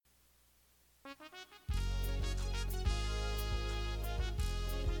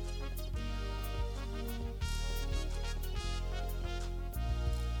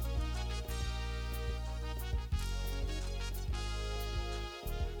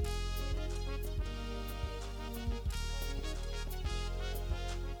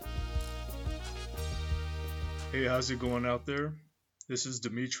Hey, how's it going out there? This is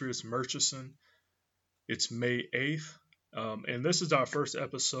Demetrius Murchison. It's May 8th, and this is our first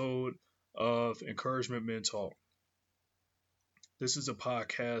episode of Encouragement Men Talk. This is a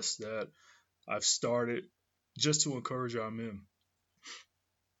podcast that I've started just to encourage our men.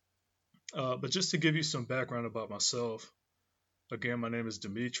 But just to give you some background about myself, again, my name is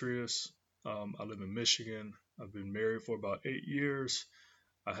Demetrius. I live in Michigan. I've been married for about 8 years.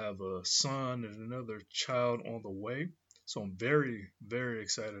 I have a son and another child on the way. So I'm very, very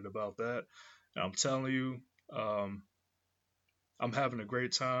excited about that. And I'm telling you, um, I'm having a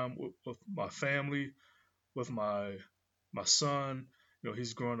great time with my family, with my son.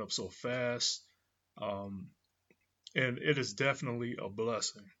 He's growing up so fast, um, and it is definitely a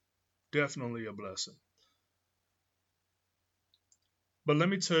blessing. Definitely a blessing. But let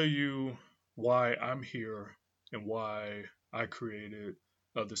me tell you why I'm here and why I created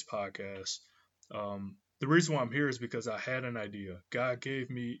this podcast. The reason why I'm here is because I had an idea. God gave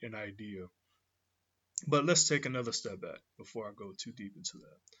me an idea. But let's take another step back before I go too deep into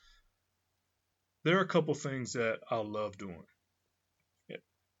that. There are a couple things that I love doing.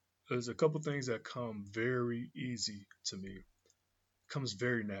 There's a couple things that come very easy to me. It comes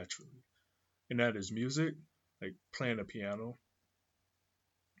very naturally. And that is music, like playing the piano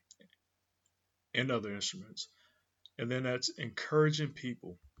and other instruments. And then that's encouraging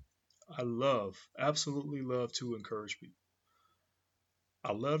people. I love, absolutely love to encourage people.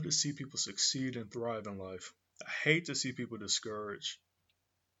 I love to see people succeed and thrive in life. I hate to see people discouraged,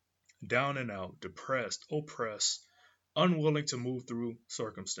 down and out, depressed, oppressed, unwilling to move through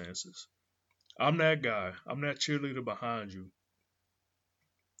circumstances. I'm that guy. I'm that cheerleader behind you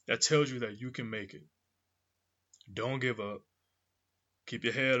that tells you that you can make it. Don't give up. Keep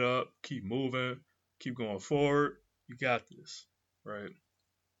your head up. Keep moving. Keep going forward. You got this, right?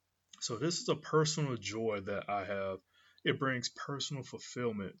 So, this is a personal joy that I have. It brings personal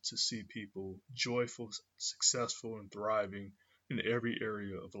fulfillment to see people joyful, successful, and thriving in every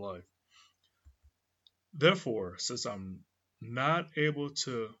area of life. Therefore, since I'm not able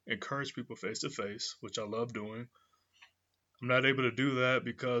to encourage people face to face, which I love doing, I'm not able to do that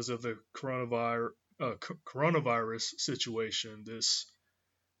because of the coronavirus situation, this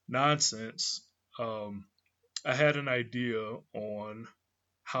nonsense. Um, I had an idea on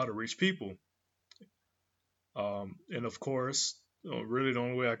how to reach people. And of course, really the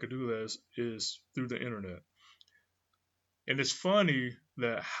only way I could do that is through the internet. And it's funny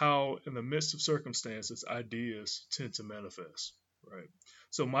that how, in the midst of circumstances, ideas tend to manifest, right?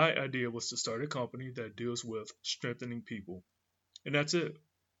 So my idea was to start a company that deals with strengthening people. And that's it.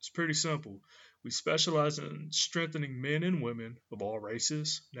 It's pretty simple. We specialize in strengthening men and women of all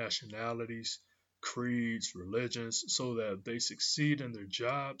races, nationalities, creeds, religions, so that they succeed in their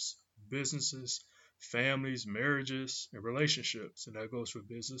jobs, businesses, families, marriages, and relationships. And that goes for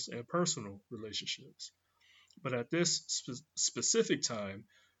business and personal relationships. But at this specific time,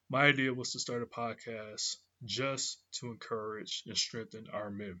 my idea was to start a podcast just to encourage and strengthen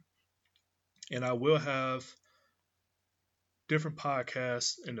our men. And I will have different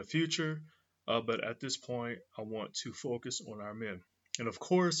podcasts in the future, but at this point, I want to focus on our men. And of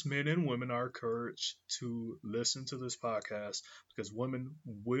course, men and women are encouraged to listen to this podcast because women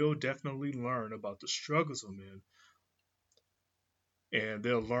will definitely learn about the struggles of men, and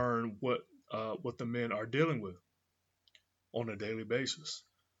they'll learn what the men are dealing with on a daily basis.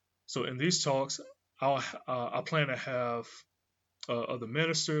 So in these talks, I plan to have other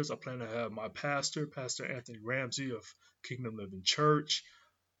ministers. I plan to have my pastor, Pastor Anthony Ramsey of Kingdom Living Church.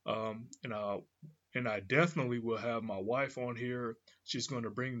 Um, and I and I definitely will have my wife on here. She's going to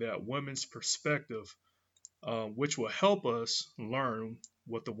bring that women's perspective, which will help us learn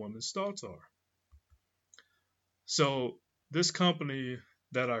what the women's thoughts are. So this company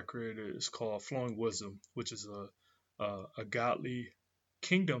that I created is called Flowing Wisdom, which is a godly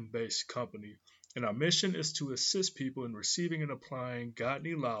kingdom-based company. And our mission is to assist people in receiving and applying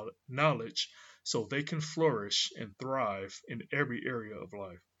godly knowledge so they can flourish and thrive in every area of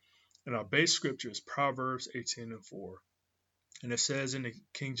life. And our base scripture is Proverbs 18:4. And it says in the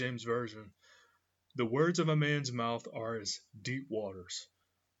King James Version, the words of a man's mouth are as deep waters,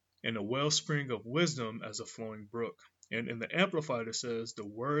 and a wellspring of wisdom as a flowing brook. And in the Amplified, it says, the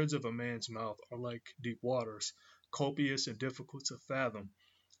words of a man's mouth are like deep waters, copious and difficult to fathom.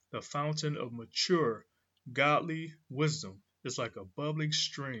 The fountain of mature, godly wisdom is like a bubbling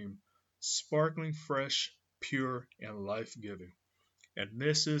stream, sparkling fresh, pure, and life giving. And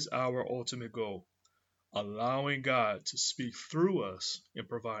this is our ultimate goal, allowing God to speak through us in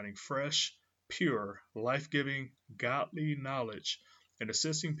providing fresh, pure, life giving, godly knowledge and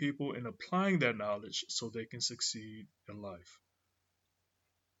assisting people in applying that knowledge so they can succeed in life.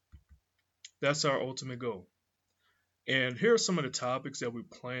 That's our ultimate goal. And here are some of the topics that we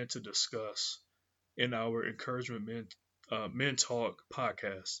plan to discuss in our Encouragement Men Talk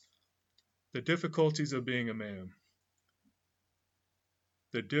podcast. The difficulties of being a man.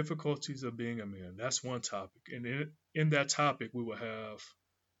 The difficulties of being a man. That's one topic. And in that topic, we will have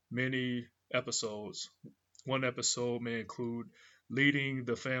many episodes. One episode may include leading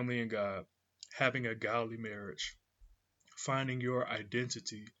the family in God, having a godly marriage, finding your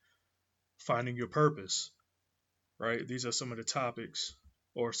identity, finding your purpose, right? These are some of the topics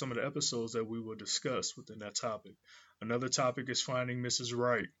or some of the episodes that we will discuss within that topic. Another topic is finding Mrs.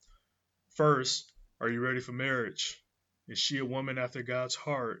 Right. First, are you ready for marriage? Is she a woman after God's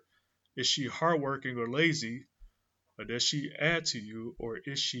heart? Is she hardworking or lazy? Or does she add to you? Or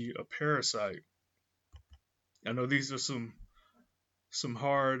is she a parasite? I know these are some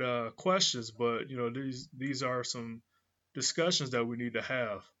hard questions, but these are some discussions that we need to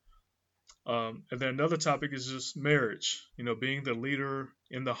have. And then another topic is just marriage. Being the leader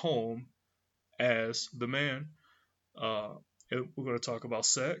in the home as the man. We're going to talk about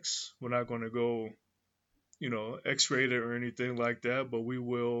sex. We're not going to go, X-rated or anything like that, but we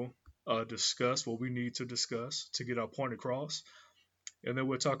will discuss what we need to discuss to get our point across. And then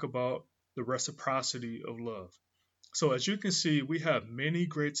we'll talk about the reciprocity of love. So as you can see, we have many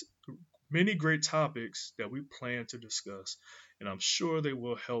great topics that we plan to discuss, and I'm sure they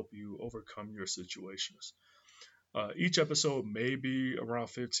will help you overcome your situations. Each episode may be around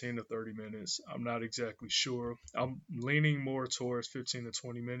 15 to 30 minutes. I'm not exactly sure. I'm leaning more towards 15 to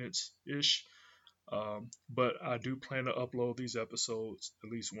 20 minutes ish. But I do plan to upload these episodes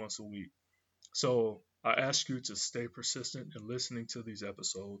at least once a week. So I ask you to stay persistent in listening to these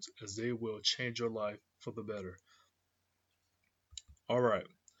episodes as they will change your life for the better. All right.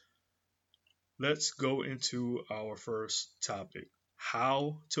 Let's go into our first topic.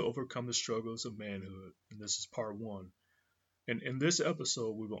 How to overcome the struggles of manhood. And this is part 1. And in this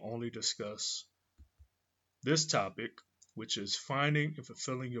episode, we will only discuss this topic, which is finding and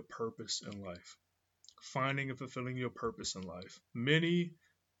fulfilling your purpose in life. Finding and fulfilling your purpose in life. Many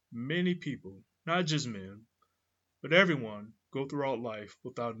people, not just men, but everyone, go throughout life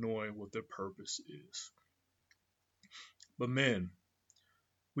without knowing what their purpose is. But men,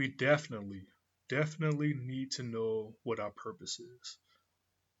 we definitely need to know what our purpose is.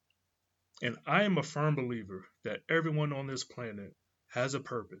 And I am a firm believer that everyone on this planet has a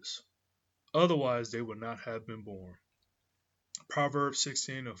purpose. Otherwise, they would not have been born. Proverbs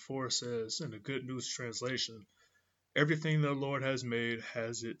 16:4 says in the Good News Translation, everything the Lord has made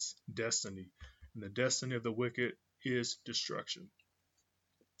has its destiny, and the destiny of the wicked is destruction.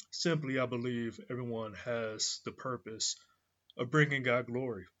 Simply, I believe everyone has the purpose of bringing God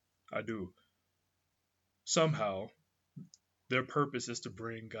glory. I do. Somehow, their purpose is to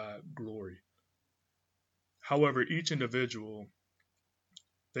bring God glory. However, each individual,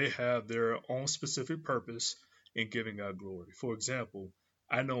 they have their own specific purpose in giving God glory. For example,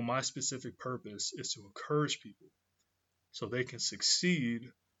 I know my specific purpose is to encourage people so they can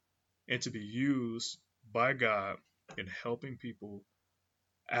succeed and to be used by God in helping people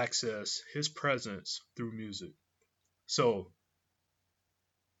access His presence through music. So,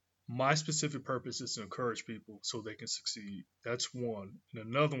 my specific purpose is to encourage people so they can succeed. That's one. And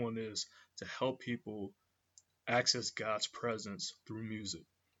another one is to help people access God's presence through music.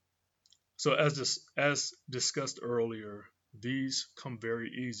 So as discussed earlier, these come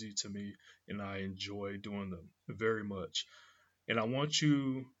very easy to me and I enjoy doing them very much. And I want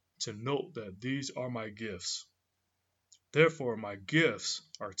you to note that these are my gifts. Therefore, my gifts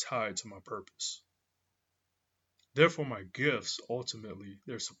are tied to my purpose. Therefore, my gifts, ultimately,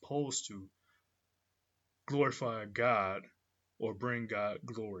 they're supposed to glorify God or bring God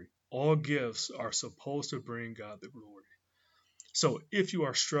glory. All gifts are supposed to bring God the glory. So if you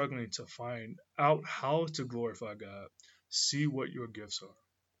are struggling to find out how to glorify God, see what your gifts are.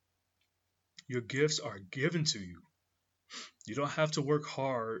 Your gifts are given to you. You don't have to work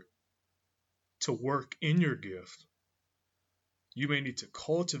hard to work in your gift. You may need to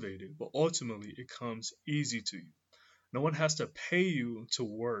cultivate it, but ultimately it comes easy to you. No one has to pay you to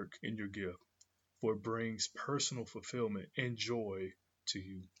work in your gift, for it brings personal fulfillment and joy to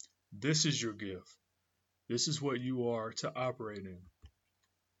you. This is your gift. This is what you are to operate in.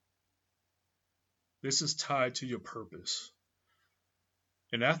 This is tied to your purpose.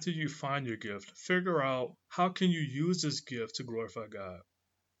 And after you find your gift, figure out how can you use this gift to glorify God.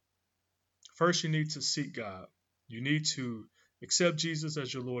 First, you need to seek God. You need to accept Jesus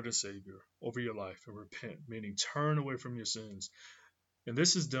as your Lord and Savior over your life and repent, meaning turn away from your sins. And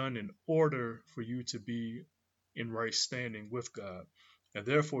this is done in order for you to be in right standing with God. And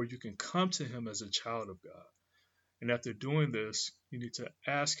therefore, you can come to Him as a child of God. And after doing this, you need to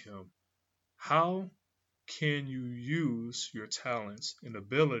ask Him, how can you use your talents and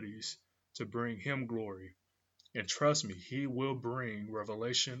abilities to bring Him glory? And trust me, He will bring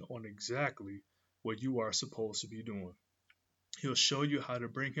revelation on exactly what you are supposed to be doing. He'll show you how to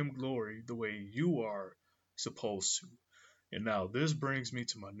bring Him glory the way you are supposed to. And now this brings me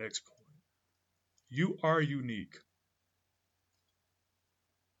to my next point. You are unique.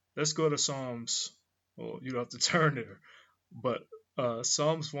 Let's go to Psalms. Well, you don't have to turn there, but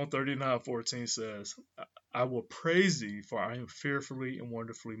Psalms 139:14 says, I will praise thee, for I am fearfully and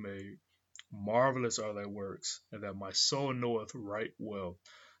wonderfully made. Marvelous are thy works, and that my soul knoweth right well.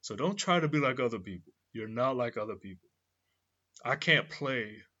 So don't try to be like other people. You're not like other people. I can't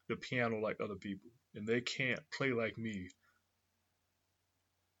play the piano like other people, and they can't play like me.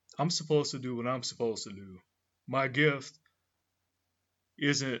 I'm supposed to do what I'm supposed to do. My gift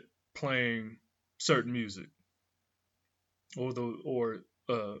isn't playing certain music or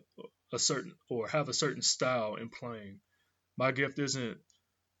uh, a certain or have a certain style in playing. My gift isn't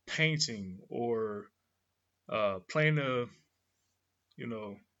painting or playing a you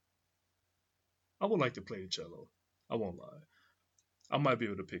know I would like to play the cello. I won't lie. I might be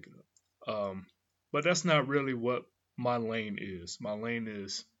able to pick it up. But that's not really what my lane is. My lane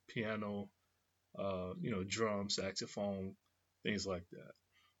is piano, drum, saxophone, things like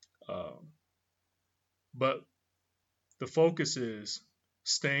that. But the focus is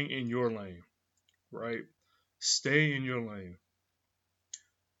staying in your lane, right? Stay in your lane.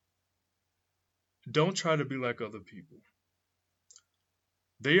 Don't try to be like other people.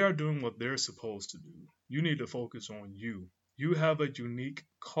 They are doing what they're supposed to do. You need to focus on you. You have a unique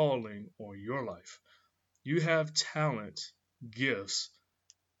calling on your life. You have talent, gifts,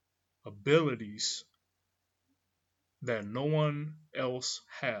 abilities that no one else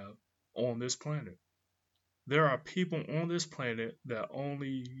have on this planet. There are people on this planet that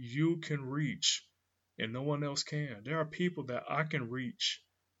only you can reach and no one else can. There are people that I can reach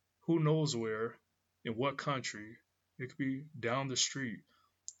who knows where, in what country. It could be down the street.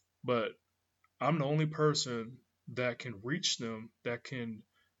 But I'm the only person that can reach them, that can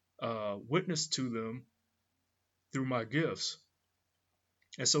witness to them through my gifts.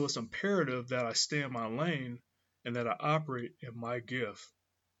 And so it's imperative that I stay in my lane and that I operate in my gift,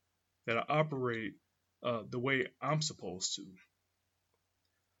 that I operate the way I'm supposed to.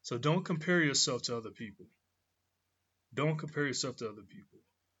 So don't compare yourself to other people. Don't compare yourself to other people.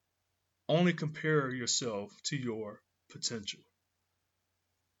 Only compare yourself to your potential.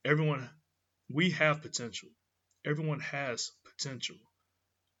 Everyone, we have potential. Everyone has potential.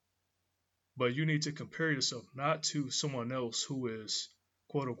 But you need to compare yourself not to someone else who is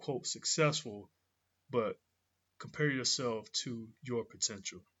quote unquote successful, but compare yourself to your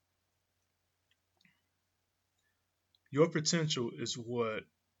potential. Your potential is what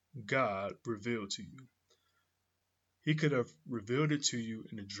God revealed to you. He could have revealed it to you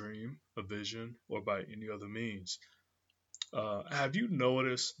in a dream, a vision, or by any other means. Have you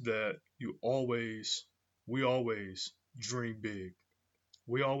noticed that we always dream big?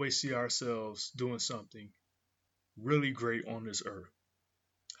 We always see ourselves doing something really great on this earth.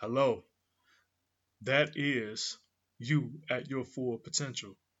 Hello, that is you at your full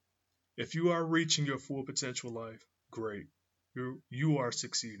potential. If you are reaching your full potential life, great. You are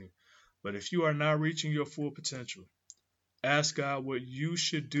succeeding. But if you are not reaching your full potential, ask God what you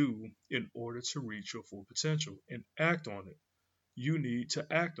should do in order to reach your full potential and act on it. You need to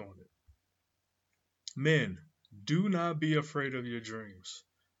act on it. Men, do not be afraid of your dreams.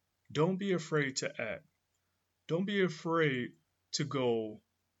 Don't be afraid to act. Don't be afraid to go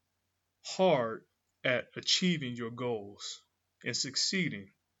hard at achieving your goals and succeeding.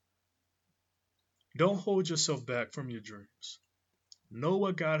 Don't hold yourself back from your dreams. Know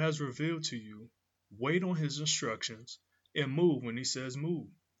what God has revealed to you, wait on His instructions, and move when He says move.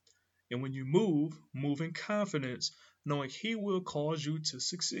 And when you move, move in confidence, knowing He will cause you to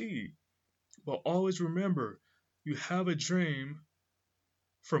succeed. But always remember, you have a dream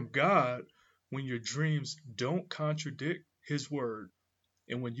from God when your dreams don't contradict His word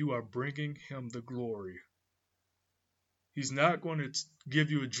and when you are bringing Him the glory. He's not going to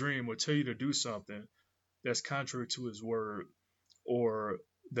give you a dream or tell you to do something that's contrary to His word or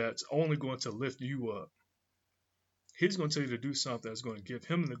that's only going to lift you up. He's going to tell you to do something that's going to give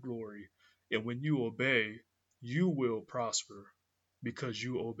Him the glory. And when you obey, you will prosper because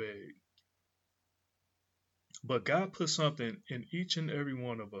you obeyed. But God put something in each and every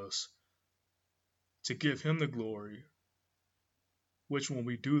one of us to give Him the glory, which when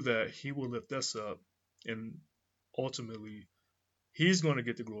we do that, he will lift us up, and ultimately he's going to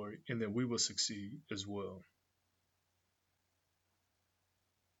get the glory, and then we will succeed as well.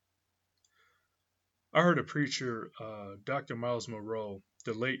 I heard a preacher, Dr. Miles Monroe,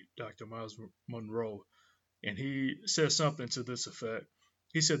 the late Dr. Miles Monroe, and he said something to this effect.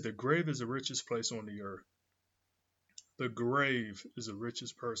 He said, the grave is the richest place on the earth. The grave is the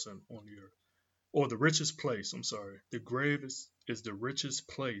richest person on the earth. Or the richest place, I'm sorry. The grave is the richest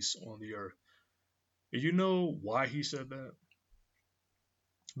place on the earth. And you know why he said that?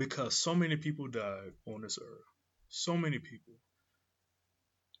 Because so many people died on this earth. So many people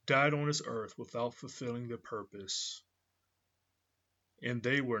died on this earth without fulfilling their purpose. And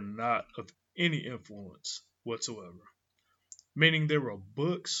they were not of any influence whatsoever. Meaning there were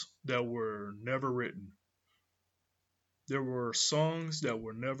books that were never written. There were songs that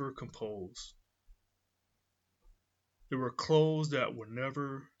were never composed. There were clothes that were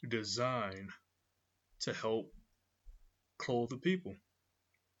never designed to help clothe the people.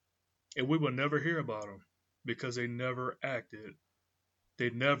 And we will never hear about them because they never acted. They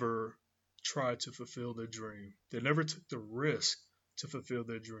never tried to fulfill their dream. They never took the risk to fulfill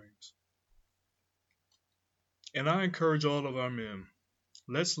their dreams. And I encourage all of our men,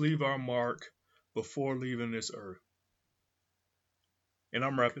 let's leave our mark before leaving this earth. And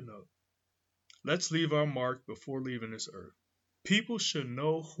I'm wrapping up. Let's leave our mark before leaving this earth. People should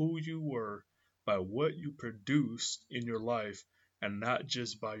know who you were by what you produced in your life and not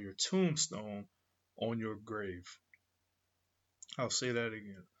just by your tombstone on your grave. I'll say that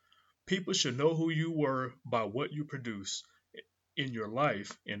again. People should know who you were by what you produced in your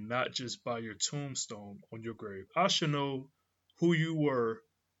life and not just by your tombstone on your grave. I should know who you were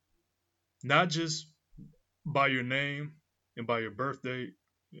not just by your name and by your birthday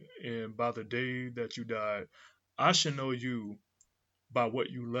and by the day that you died. I should know you by what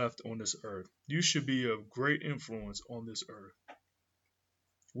you left on this earth. You should be of great influence on this earth.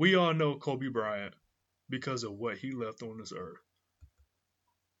 We all know Kobe Bryant because of what he left on this earth.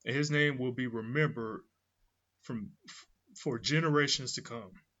 And his name will be remembered for generations to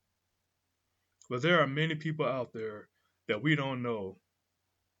come. But there are many people out there that we don't know.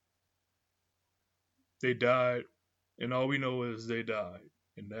 They died, and all we know is they died,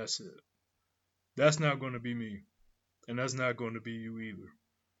 and that's it. That's not going to be me, and that's not going to be you either.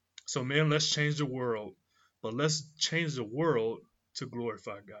 So, man, let's change the world, but let's change the world to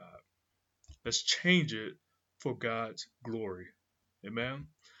glorify God. Let's change it for God's glory. Amen.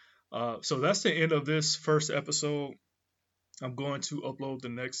 So that's the end of this first episode. I'm going to upload the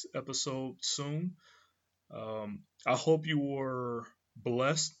next episode soon. I hope you were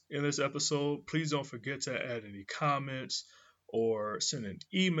blessed in this episode. Please don't forget to add any comments or send an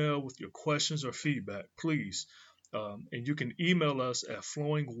email with your questions or feedback, please. And you can email us at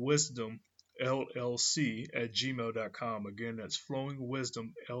flowingwisdomllc@gmail.com. Again, that's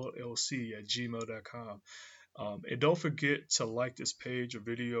flowingwisdomllc@gmail.com. And don't forget to like this page or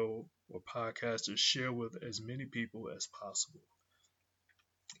video or podcast and share with as many people as possible.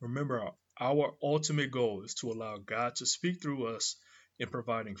 Remember, our ultimate goal is to allow God to speak through us in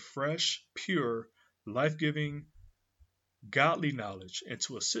providing fresh, pure, life-giving, godly knowledge and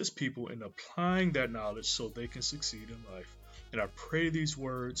to assist people in applying that knowledge so they can succeed in life. And I pray these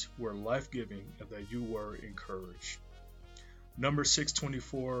words were life-giving and that you were encouraged. Numbers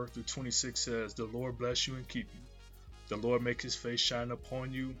 6:24 through 26 says, the Lord bless you and keep you. The Lord make his face shine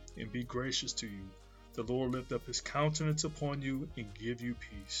upon you and be gracious to you. The Lord lift up his countenance upon you and give you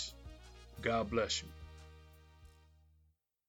peace. God bless you.